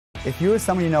If you or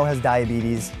someone you know has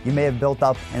diabetes, you may have built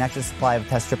up an extra supply of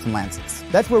test strips and lancets.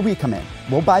 That's where we come in.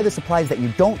 We'll buy the supplies that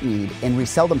you don't need and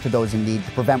resell them to those in need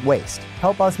to prevent waste.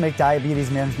 Help us make diabetes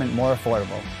management more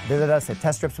affordable. Visit us at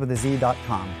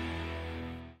teststripswithaz.com.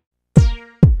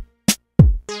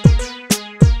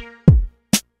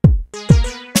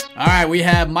 All right, we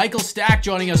have Michael Stack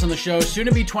joining us on the show, soon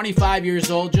to be 25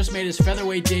 years old, just made his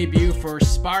featherweight debut for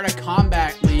Sparta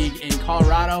Combat League in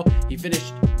Colorado. He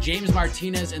finished James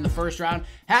Martinez in the first round.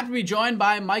 Happy to be joined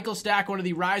by Michael Stack, one of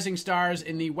the rising stars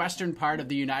in the western part of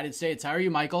the United States. How are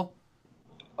you, Michael?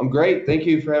 I'm great. Thank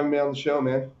you for having me on the show,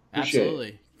 man. Appreciate Absolutely.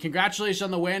 It. Congratulations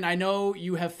on the win. I know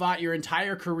you have fought your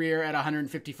entire career at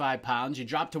 155 pounds. You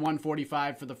dropped to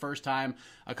 145 for the first time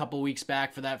a couple weeks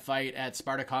back for that fight at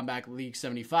Sparta Combat League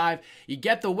 75. You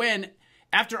get the win.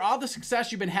 After all the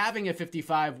success you've been having at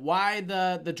 55, why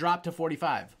the drop to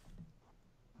 45?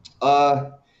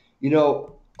 You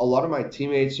know, a lot of my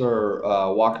teammates are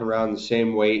walking around the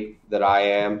same weight that I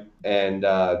am, and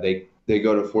they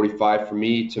go to 45 for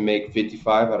me to make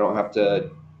 55. I don't have to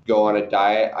go on a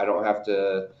diet. I don't have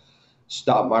to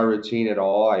stop my routine at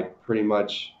all. I pretty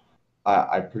much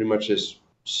just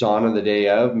sauna the day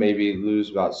of, maybe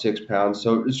lose about 6 pounds.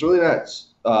 So it's really not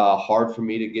hard for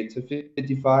me to get to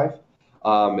 55.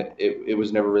 It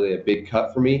was never really a big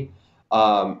cut for me.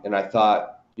 And I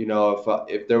thought, you know,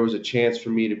 if there was a chance for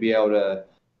me to be able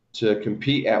to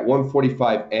compete at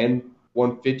 145 and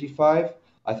 155,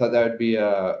 I thought that would be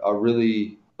a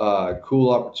really cool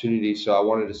opportunity. So I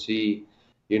wanted to see,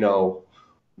 you know,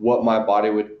 what my body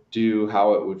would do,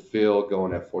 how it would feel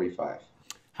going at 45.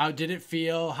 How did it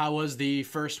feel? How was the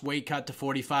first weight cut to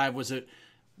 45? Was it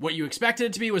what you expected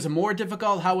it to be? Was it more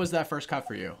difficult? How was that first cut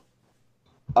for you?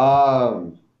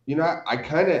 You know, I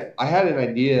had an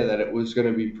idea that it was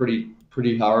going to be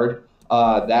pretty hard.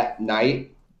 That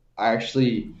night, I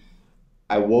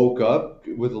woke up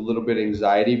with a little bit of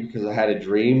anxiety because I had a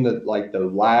dream that like the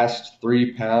last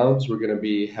 3 pounds were going to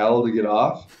be hell to get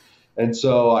off. And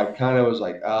so I kind of was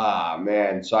like,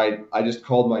 man. So I just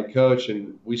called my coach,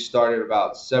 and we started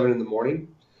about 7 in the morning,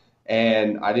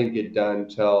 and I didn't get done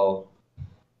till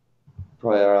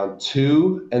probably around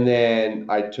 2. And then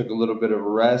I took a little bit of a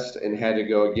rest and had to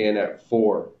go again at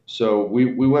 4. So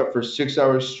we went for 6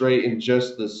 hours straight in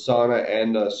just the sauna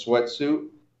and a sweatsuit.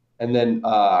 And then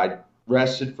I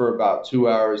rested for about 2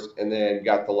 hours and then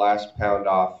got the last pound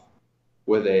off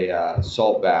with a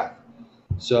salt bath.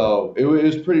 So it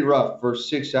was pretty rough for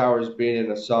 6 hours being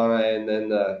in a sauna and then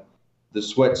the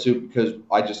sweatsuit, because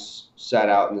I just sat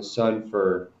out in the sun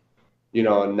for, you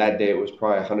know, and that day it was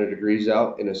probably 100 degrees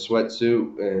out in a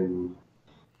sweatsuit, and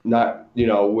not, you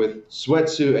know, with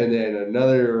sweatsuit and then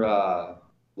another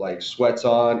like sweats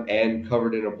on and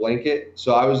covered in a blanket.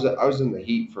 So I was in the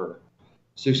heat for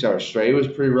 6 hours straight. It was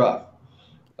pretty rough.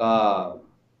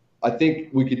 I think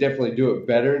we could definitely do it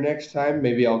better next time.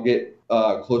 Maybe I'll get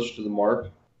closer to the mark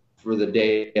for the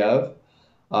day of.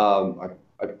 I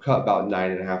cut about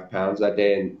 9.5 pounds that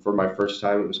day, and for my first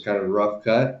time, it was kind of a rough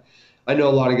cut. I know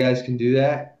a lot of guys can do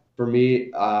that. For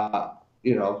me,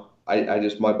 you know, I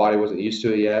just, my body wasn't used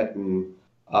to it yet, and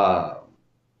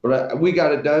but we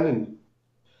got it done and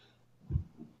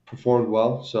performed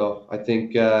well. So I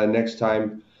think next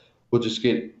time we'll just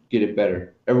get it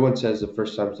better. Everyone says the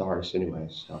first time's the hardest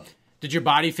anyways. So. Did your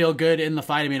body feel good in the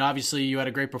fight? I mean, obviously you had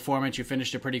a great performance. You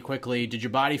finished it pretty quickly. Did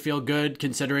your body feel good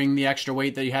considering the extra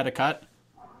weight that you had to cut?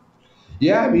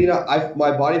 Yeah, I mean,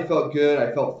 my body felt good.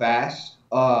 I felt fast.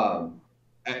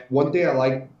 One thing I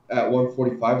like at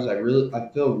 145 is I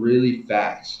feel really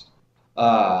fast.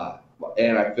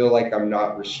 And I feel like I'm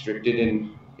not restricted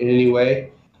in any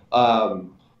way.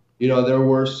 You know, there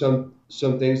were some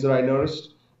things that I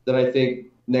noticed that I think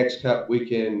next cut we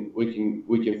can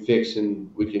fix,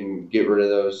 and we can get rid of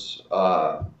those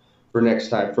for next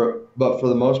time. But for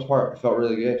the most part, I felt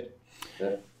really good.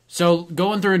 Yeah. So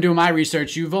going through and doing my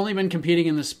research, you've only been competing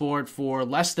in the sport for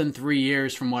less than 3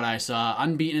 years from what I saw.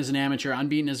 Unbeaten as an amateur,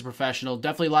 unbeaten as a professional.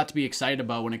 Definitely a lot to be excited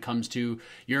about when it comes to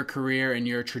your career and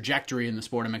your trajectory in the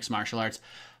sport of mixed martial arts.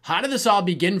 How did this all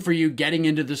begin for you getting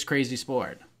into this crazy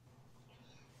sport?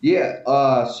 Yeah,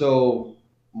 so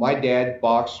my dad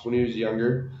boxed when he was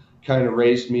younger, kind of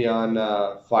raised me on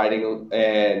fighting,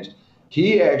 and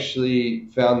he actually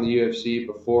found the UFC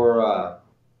before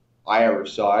I ever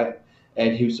saw it.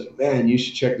 And he was like, man, you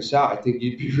should check this out. I think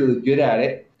you'd be really good at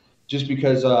it. Just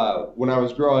because when I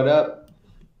was growing up,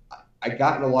 I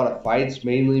got in a lot of fights,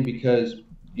 mainly because,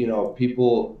 you know,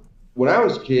 when I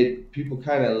was a kid, people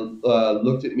kind of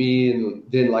looked at me and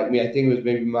didn't like me. I think it was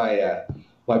maybe my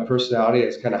personality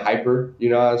is kind of hyper. You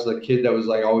know, I was a kid that was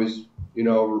like always, you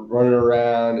know, running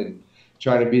around and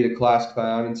trying to be the class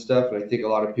clown and stuff. And I think a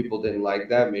lot of people didn't like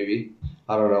that. Maybe,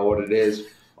 I don't know what it is.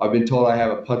 I've been told I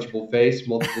have a punchable face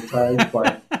multiple times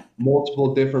by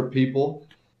multiple different people.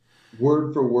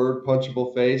 Word for word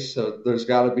punchable face. So there's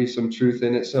got to be some truth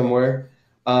in it somewhere.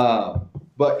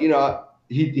 But, you know,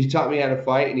 he taught me how to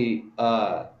fight, and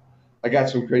I got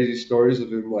some crazy stories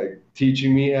of him like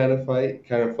teaching me how to fight.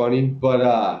 Kind of funny. But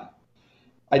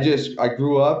I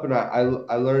grew up and I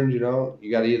learned, you know,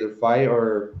 you got to either fight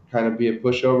or kind of be a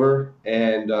pushover.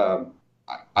 And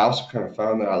I also kind of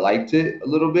found that I liked it a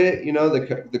little bit, you know,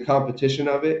 the competition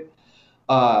of it.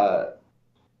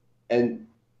 And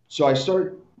so I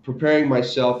started preparing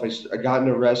myself. I got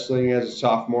into wrestling as a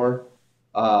sophomore.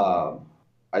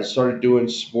 I started doing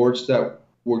sports that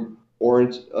were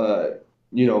oriented,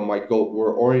 you know,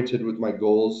 were oriented with my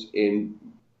goals in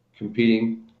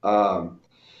competing.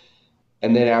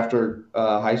 And then after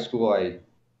high school, I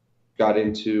got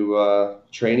into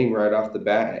training right off the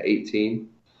bat at 18.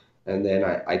 And then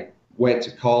I went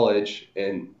to college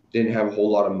and didn't have a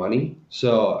whole lot of money.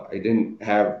 So I didn't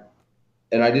have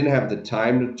the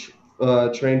time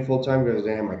to train full time because I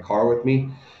didn't have my car with me.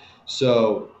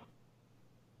 So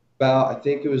I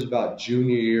think it was about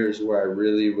junior year is where I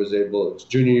really was able, it's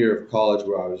junior year of college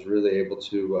where I was really able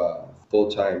to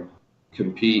full time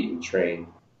compete and train.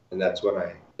 And that's when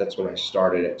I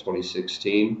started in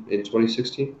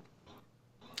 2016.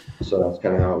 So that's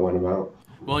kind of how it went about.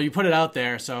 Well, you put it out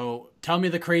there, so tell me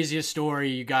the craziest story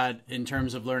you got in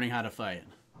terms of learning how to fight.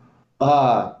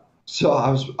 So I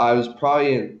was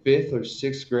probably in 5th or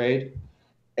 6th grade,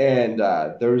 and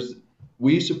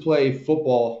we used to play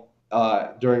football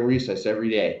during recess every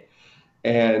day,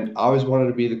 and I always wanted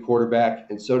to be the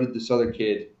quarterback, and so did this other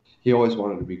kid. He always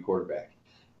wanted to be quarterback,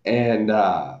 and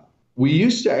we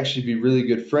used to actually be really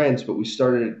good friends, but we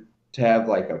started to have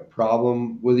like a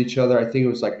problem with each other. I think it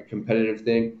was like a competitive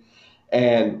thing.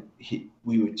 And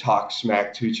we would talk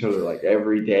smack to each other like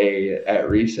every day at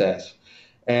recess.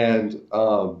 And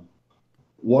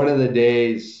one of the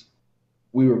days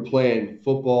we were playing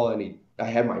football, and I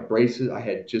had my braces. I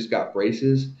had just got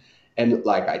braces, and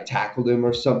like I tackled him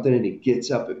or something, and he gets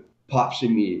up and punched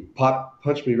me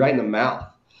right in the mouth,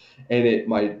 and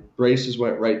my braces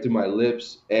went right through my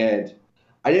lips. And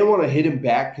I didn't want to hit him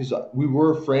back because we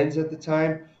were friends at the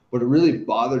time, but it really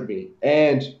bothered me.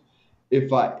 And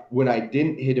when I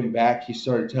didn't hit him back, he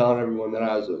started telling everyone that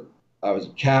I was a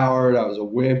coward, I was a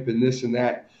wimp, and this and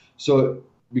that. So it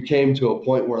became to a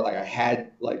point where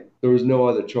there was no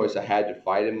other choice. I had to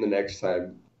fight him the next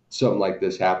time something like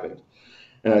this happened.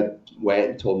 And I went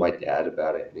and told my dad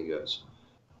about it, and he goes,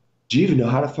 "Do you even know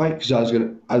how to fight?" Because I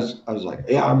was like,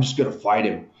 "Yeah, I'm just gonna fight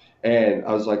him." And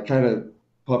I was like kind of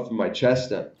puffing my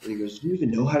chest up. And he goes, "Do you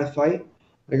even know how to fight?"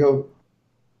 I go,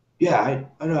 "Yeah,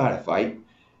 I know how to fight."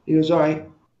 He goes, "All right,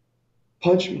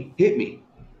 punch me, hit me."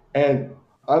 And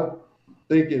I'm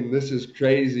thinking, this is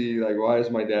crazy. Like, why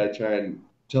is my dad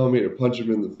telling me to punch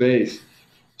him in the face?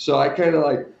 So I kind of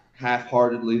like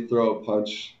half-heartedly throw a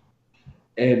punch,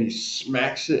 and he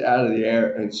smacks it out of the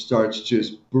air and starts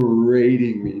just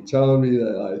berating me, telling me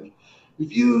that like,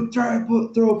 if you try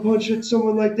to throw a punch at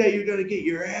someone like that, you're gonna get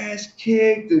your ass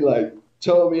kicked, and like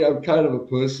telling me I'm kind of a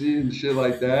pussy and shit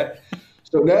like that.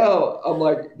 So now I'm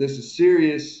like, this is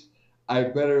serious. I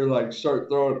better like start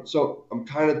throwing. So I'm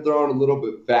kind of throwing a little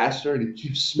bit faster, and he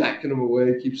keeps smacking him away.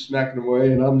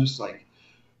 And I'm just like,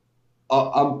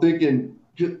 I'm thinking,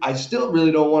 I still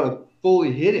really don't want to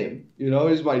fully hit him. You know,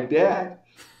 he's my dad.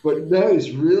 But now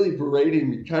he's really berating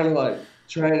me, kind of like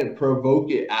trying to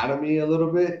provoke it out of me a little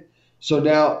bit. So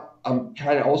now I'm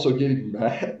kind of also getting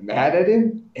mad at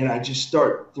him, and I just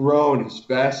start throwing as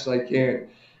fast as I can.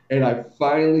 And I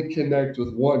finally connect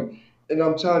with one. And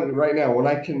I'm telling you right now, when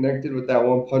I connected with that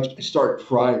one punch, I start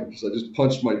crying because I just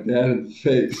punched my dad in the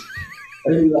face.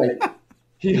 And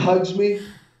he hugs me,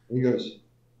 and he goes,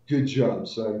 "Good job,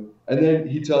 son." And then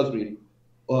he tells me,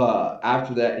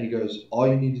 after that, he goes, "All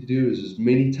you need to do is as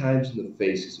many times in the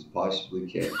face as you possibly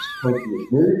can. Just punch me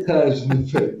as many times in the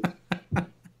face."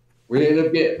 We ended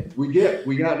up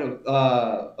we got in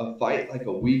a fight like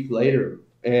a week later,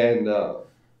 and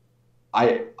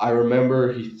I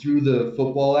remember he threw the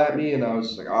football at me, and I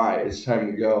was like, all right, it's time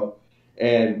to go.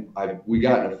 And we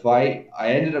got in a fight. I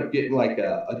ended up getting like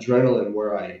adrenaline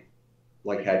where I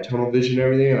like had tunnel vision and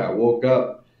everything, and I woke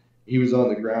up. He was on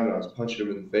the ground, and I was punching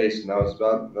him in the face, and that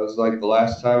was like the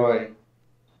last time I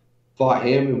fought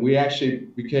him, and we actually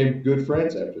became good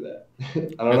friends after that.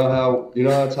 I don't know how,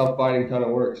 that's how fighting kind of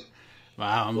works.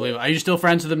 Wow, unbelievable. Are you still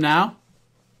friends with him now?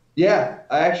 Yeah,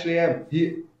 I actually am.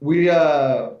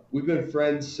 We've been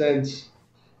friends since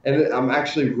And I'm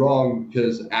actually wrong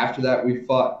because after that we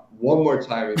fought one more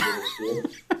time in middle school.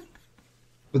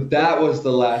 But that was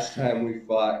the last time we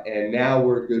fought, and now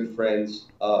we're good friends.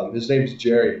 His name's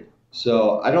Jerry.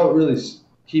 So I don't really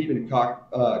keep in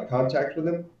contact with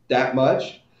him that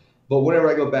much. But whenever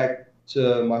I go back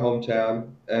to my hometown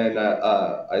and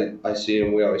I see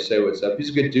him, we always say what's up. He's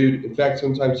a good dude. In fact,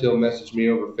 sometimes he'll message me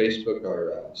over Facebook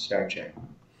or Snapchat.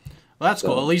 Well, that's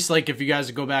cool. At least, like, if you guys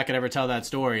go back and ever tell that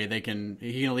story, he can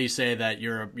at least say that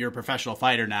you're a professional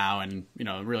fighter now, and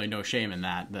really no shame in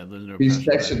that. He's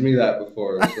texted me that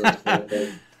before. So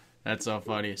it's That's so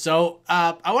funny. So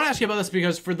I want to ask you about this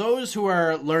because for those who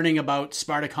are learning about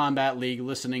Sparta Combat League,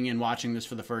 listening and watching this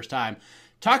for the first time,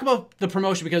 talk about the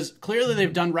promotion because clearly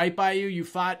they've done right by you. You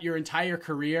fought your entire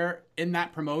career in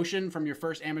that promotion from your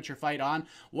first amateur fight on.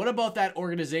 What about that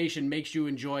organization makes you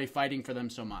enjoy fighting for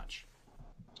them so much?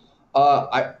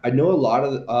 I know a lot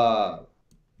of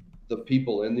the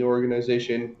people in the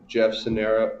organization, Jeff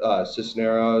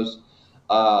Cisneros,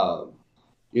 Rob,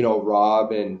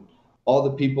 and all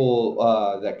the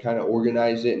people that kind of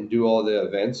organize it and do all the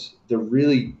events. They're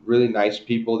really, really nice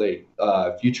people. They,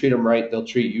 if you treat them right, they'll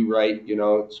treat you right.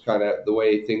 It's kind of the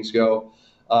way things go.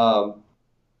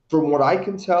 From what I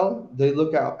can tell, they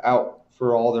look out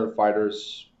for all their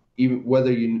fighters, even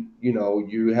whether you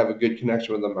have a good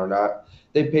connection with them or not.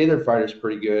 They pay their fighters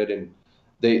pretty good, and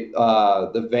they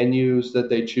the venues that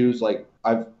they choose. Like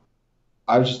I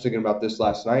was just thinking about this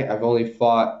last night. I've only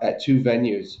fought at 2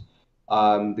 venues,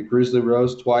 the Grizzly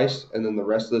Rose twice, and then the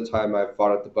rest of the time I've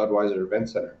fought at the Budweiser Event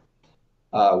Center.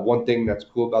 One thing that's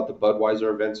cool about the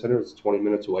Budweiser Event Center is it's 20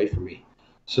 minutes away from me,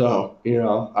 so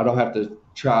I don't have to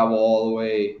travel all the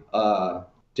way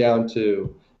down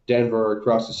to Denver or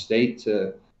across the state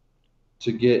to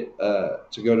get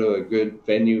to go to a good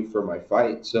venue for my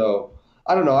fight. So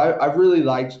I don't know. I've really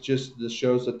liked just the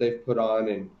shows that they've put on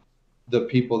and the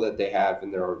people that they have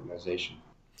in their organization.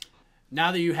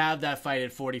 Now that you have that fight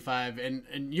at 45, and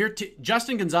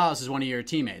Justin Gonzalez is one of your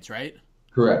teammates, right?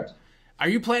 Correct. Are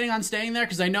you planning on staying there?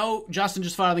 Because I know Justin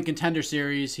just fought on the Contender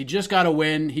Series. He just got a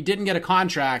win. He didn't get a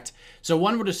contract. So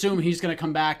one would assume he's going to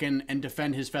come back and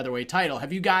defend his featherweight title.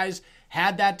 Have you guys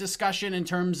had that discussion in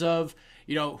terms of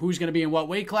who's going to be in what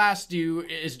weight class? You're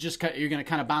going to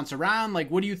kind of bounce around? Like,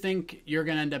 what do you think you're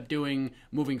going to end up doing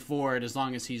moving forward as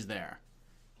long as he's there?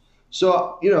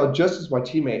 So, Justin's my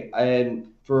teammate. And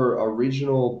for a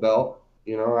regional belt,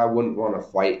 I wouldn't want to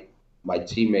fight my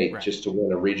teammate just to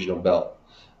win a regional belt.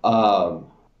 I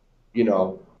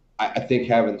think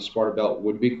having the Sparta belt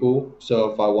would be cool.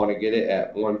 So if I want to get it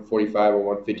at 145 or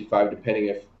 155, depending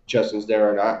if Justin's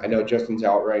there or not. I know Justin's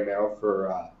out right now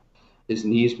for his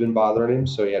knee's been bothering him,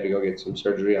 so he had to go get some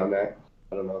surgery on that.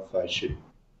 I don't know if I should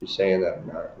be saying that or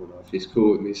not. I don't know if he's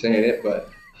cool with me saying it, but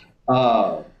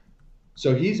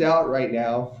so he's out right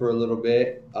now for a little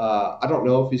bit. I don't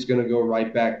know if he's going to go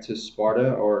right back to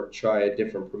Sparta or try a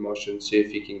different promotion, see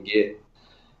if he can get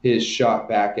his shot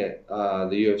back at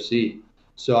the UFC.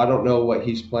 So I don't know what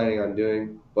he's planning on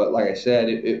doing, but like I said,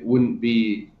 it wouldn't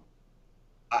be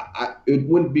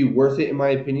worth it in my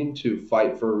opinion to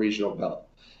fight for a regional belt.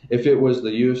 If it was the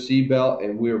UFC belt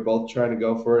and we were both trying to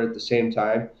go for it at the same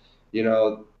time,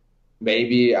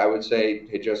 maybe I would say,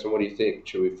 hey, Justin, what do you think?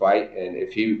 Should we fight? And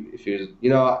if he was,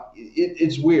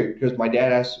 it's weird because my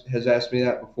dad has asked me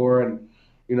that before. And,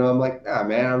 I'm like, nah,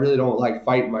 man, I really don't like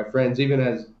fighting my friends. Even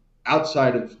as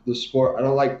outside of the sport, I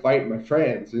don't like fighting my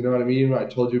friends. You know what I mean? I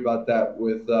told you about that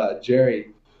with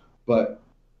Jerry, but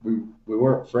we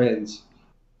weren't friends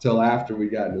till after we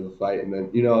got into the fight. And then,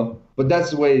 but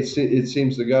that's the way it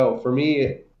seems to go. For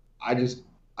me, I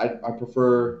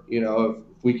prefer, if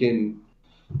we can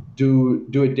do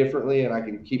it differently and I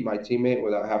can keep my teammate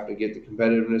without having to get the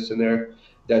competitiveness in there,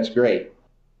 that's great.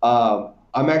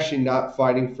 I'm actually not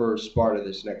fighting for Sparta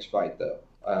this next fight, though.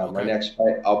 Okay. My next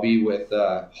fight, I'll be with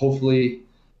hopefully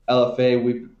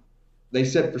LFA. They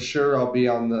said for sure I'll be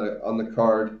on the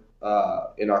card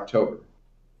in October.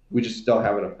 We just don't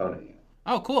have an opponent yet.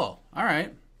 Oh, cool. All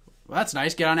right. Well, that's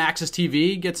nice. Get on Access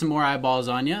TV, get some more eyeballs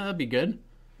on you. That'd be good.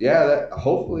 Yeah,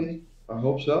 hopefully. I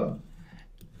hope so.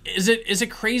 Is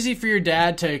it crazy for your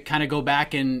dad to kind of go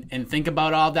back and think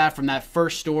about all that from that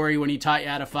first story when he taught you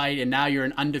how to fight, and now you're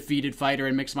an undefeated fighter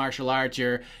in mixed martial arts?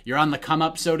 You're on the come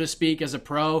up, so to speak, as a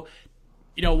pro.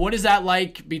 What is that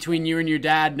like between you and your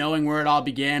dad, knowing where it all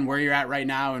began, where you're at right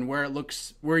now, and where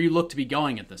you look to be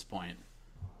going at this point?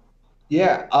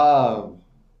 Yeah, I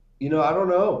don't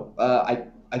know. I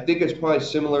think it's probably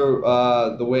similar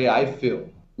the way I feel.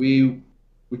 We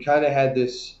kind of had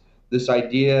this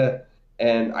idea.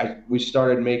 And we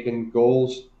started making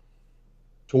goals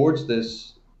towards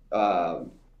this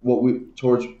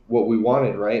towards what we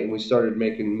wanted, right? And we started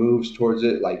making moves towards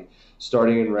it, like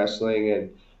starting in wrestling and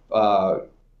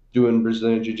doing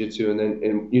Brazilian Jiu-Jitsu, and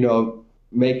then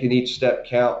making each step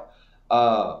count.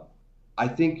 I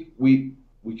think we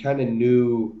kind of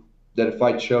knew that if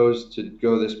I chose to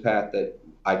go this path, that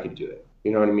I could do it.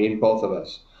 You know what I mean? Both of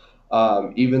us.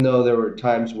 Even though there were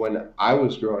times when I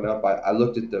was growing up, I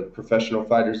looked at the professional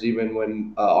fighters. Even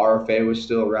when RFA was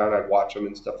still around, I'd watch them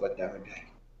and stuff like that. I'd be like,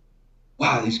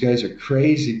 wow, these guys are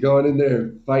crazy going in there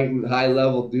and fighting high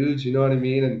level dudes. You know what I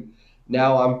mean? And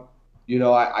now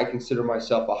I consider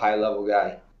myself a high level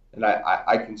guy, and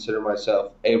I consider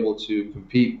myself able to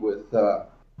compete with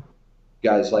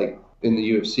guys like in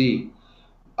the UFC.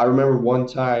 I remember one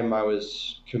time I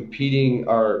was competing,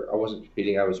 or I wasn't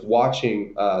competing, I was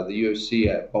watching the UFC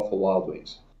at Buffalo Wild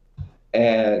Wings.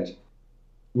 And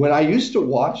when I used to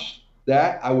watch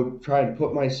that, I would try and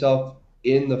put myself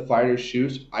in the fighter's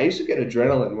shoes. I used to get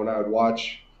adrenaline when I would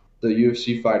watch the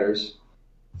UFC fighters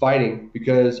fighting,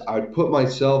 because I would put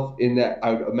myself in that,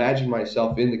 I would imagine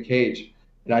myself in the cage,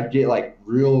 and I'd get like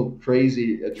real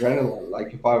crazy adrenaline,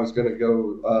 like if I was going to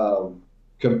go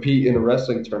compete in a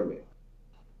wrestling tournament.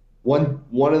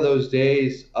 One of those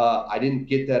days, I didn't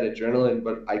get that adrenaline,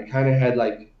 but I kind of had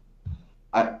like,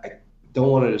 I don't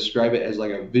want to describe it as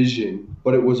like a vision,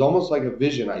 but it was almost like a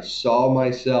vision. I saw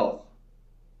myself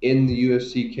in the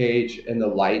UFC cage and the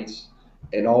lights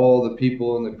and all the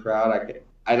people in the crowd.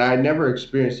 And I never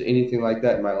experienced anything like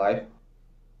that in my life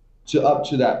up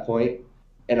to that point.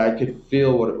 And I could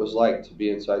feel what it was like to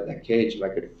be inside that cage, and I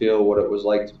could feel what it was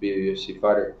like to be a UFC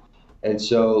fighter. And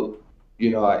so,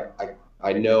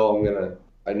 I know I'm gonna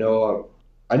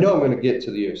get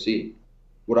to the UFC.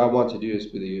 What I want to do is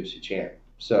be the UFC champ.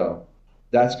 So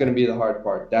that's gonna be the hard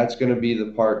part. That's gonna be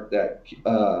the part that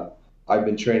I've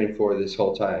been training for this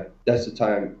whole time. That's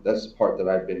the part that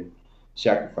I've been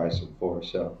sacrificing for.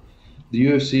 So the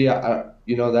UFC,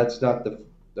 that's not the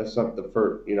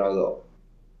first,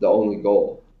 the only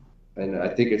goal. And I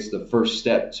think it's the first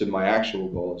step to my actual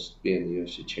goal, is being the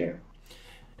UFC champ.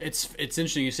 It's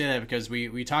interesting you say that, because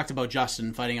we talked about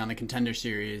Justin fighting on the Contender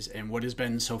Series, and what has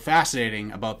been so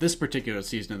fascinating about this particular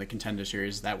season of the Contender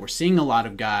Series is that we're seeing a lot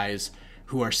of guys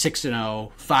who are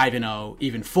 6-0, 5-0,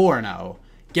 even 4-0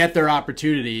 get their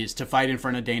opportunities to fight in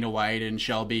front of Dana White and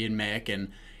Shelby and Mick. And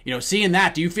seeing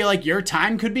that, do you feel like your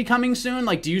time could be coming soon?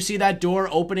 Like, do you see that door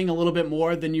opening a little bit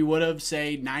more than you would have,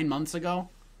 say, 9 months ago?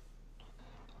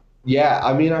 Yeah,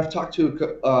 I mean, I've talked to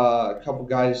a couple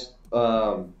guys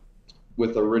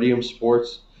with Iridium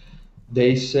Sports.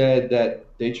 They said that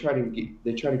they try to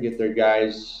get their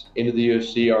guys into the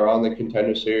UFC or on the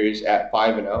Contender Series at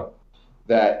 5-0.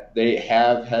 That they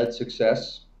have had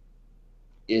success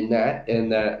in that,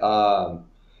 and that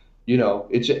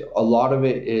it's a lot of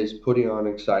it is putting on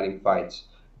exciting fights,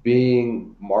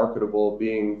 being marketable,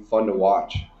 being fun to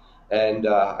watch, and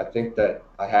I think that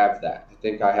I have that. I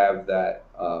think I have that.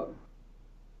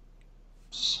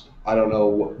 I don't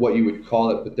know what you would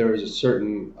call it, but there is a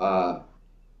certain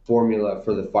formula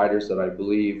for the fighters that I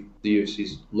believe the UFC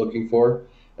is looking for,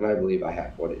 and I believe I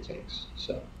have what it takes.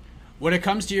 So, when it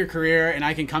comes to your career, and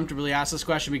I can comfortably ask this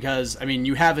question because, I mean,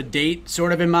 you have a date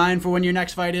sort of in mind for when your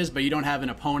next fight is, but you don't have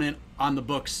an opponent on the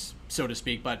books, so to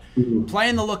speak. But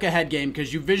playing the look-ahead game,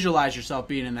 because you visualize yourself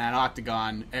being in that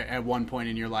octagon at one point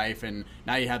in your life, and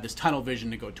now you have this tunnel vision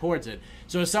to go towards it.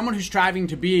 So as someone who's striving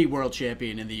to be a world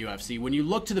champion in the UFC, when you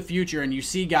look to the future and you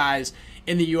see guys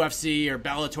in the UFC or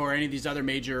Bellator or any of these other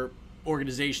major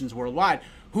organizations worldwide,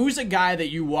 who's a guy that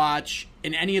you watch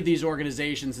in any of these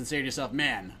organizations and say to yourself,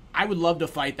 man, I would love to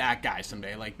fight that guy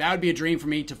someday. Like, that would be a dream for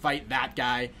me to fight that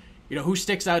guy. Who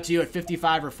sticks out to you at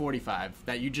 55 or 45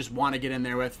 that you just want to get in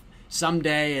there with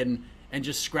someday and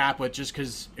just scrap with, just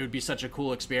because it would be such a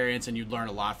cool experience and you'd learn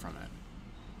a lot from it?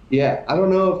 Yeah, I don't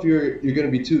know if you're going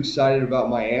to be too excited about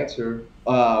my answer.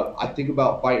 I think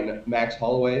about fighting Max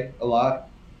Holloway a lot.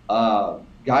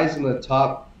 Guys in the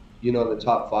top, the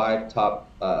top five, probably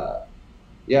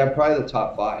the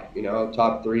top five,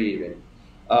 top three even.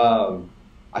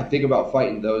 I think about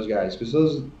fighting those guys,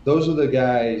 because those are the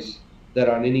guys that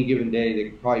on any given day they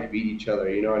could probably beat each other.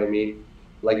 You know what I mean?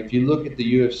 Like, if you look at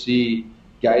the UFC,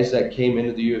 guys that came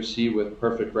into the UFC with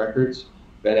perfect records,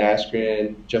 Ben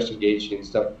Askren, Justin Gaethje and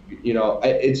stuff,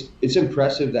 it's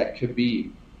impressive that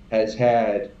Khabib has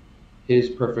had his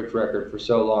perfect record for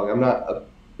so long. I'm not a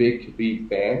big Khabib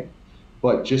fan,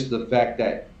 but just the fact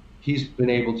that he's been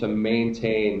able to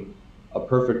maintain a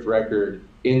perfect record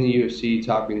in the UFC,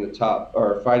 fighting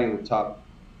the top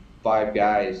five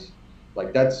guys,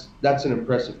 like that's an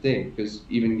impressive thing, because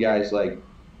even guys like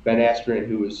Ben Askren,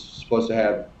 who was supposed to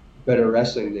have better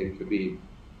wrestling than Khabib,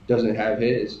 doesn't have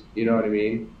his. You know what I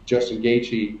mean? Justin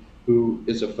Gaethje, who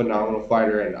is a phenomenal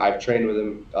fighter, and I've trained with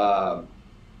him.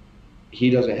 He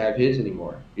doesn't have his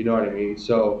anymore. You know what I mean?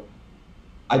 So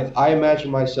I imagine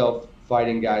myself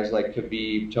fighting guys like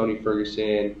Khabib, Tony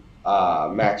Ferguson,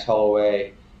 Max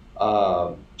Holloway,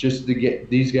 just to get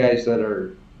these guys that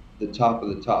are the top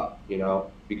of the top, you know,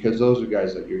 because those are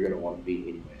guys that you're going to want to beat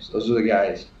anyways. Those are the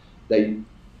guys that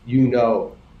you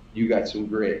know you got some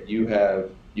grit. You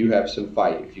have some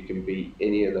fight if you can beat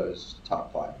any of those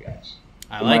top 5 guys.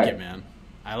 I like it, man.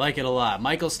 I like it a lot.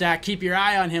 Michael Stack, keep your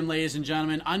eye on him, ladies and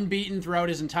gentlemen. Unbeaten throughout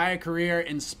his entire career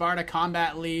in Sparta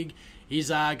Combat League. He's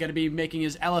going to be making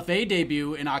his LFA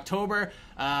debut in October.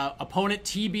 Opponent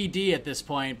TBD at this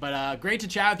point. But great to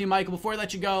chat with you, Michael. Before I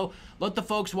let you go, let the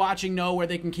folks watching know where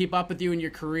they can keep up with you and your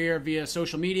career via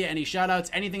social media. Any shout-outs,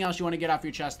 anything else you want to get off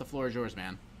your chest, the floor is yours,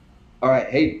 man. All right.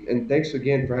 Hey, and thanks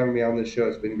again for having me on this show.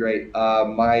 It's been great.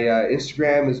 My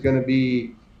Instagram is going to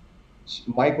be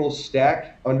Michael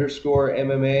Stack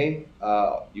 _MMA.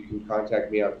 You can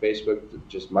contact me on Facebook,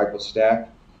 just Michael Stack.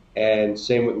 And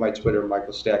same with my Twitter,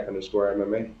 Michael Stack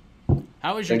 _MMA.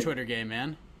 How is your Twitter game,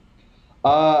 man?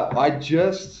 I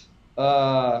just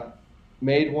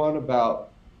made one about,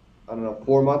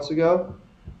 4 months ago.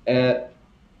 And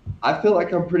I feel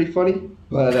like I'm pretty funny,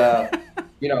 but,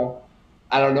 you know,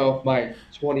 I don't know if my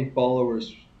 20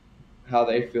 followers, how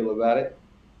they feel about it.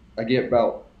 I get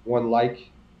about 1 like,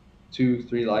 2,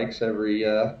 3 likes every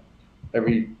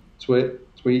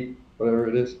tweet, whatever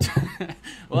it is.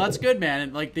 Well, that's good,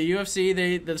 man. Like the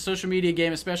UFC, the social media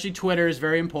game, especially Twitter, is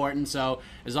very important. So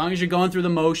as long as you're going through the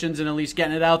motions and at least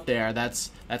getting it out there,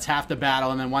 that's half the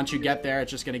battle. And then once you get there,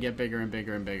 it's just going to get bigger and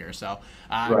bigger and bigger. So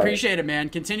I appreciate it, man.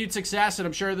 Continued success, and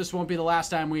I'm sure this won't be the last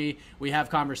time we have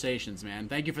conversations, man.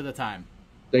 Thank you for the time.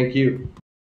 Thank you.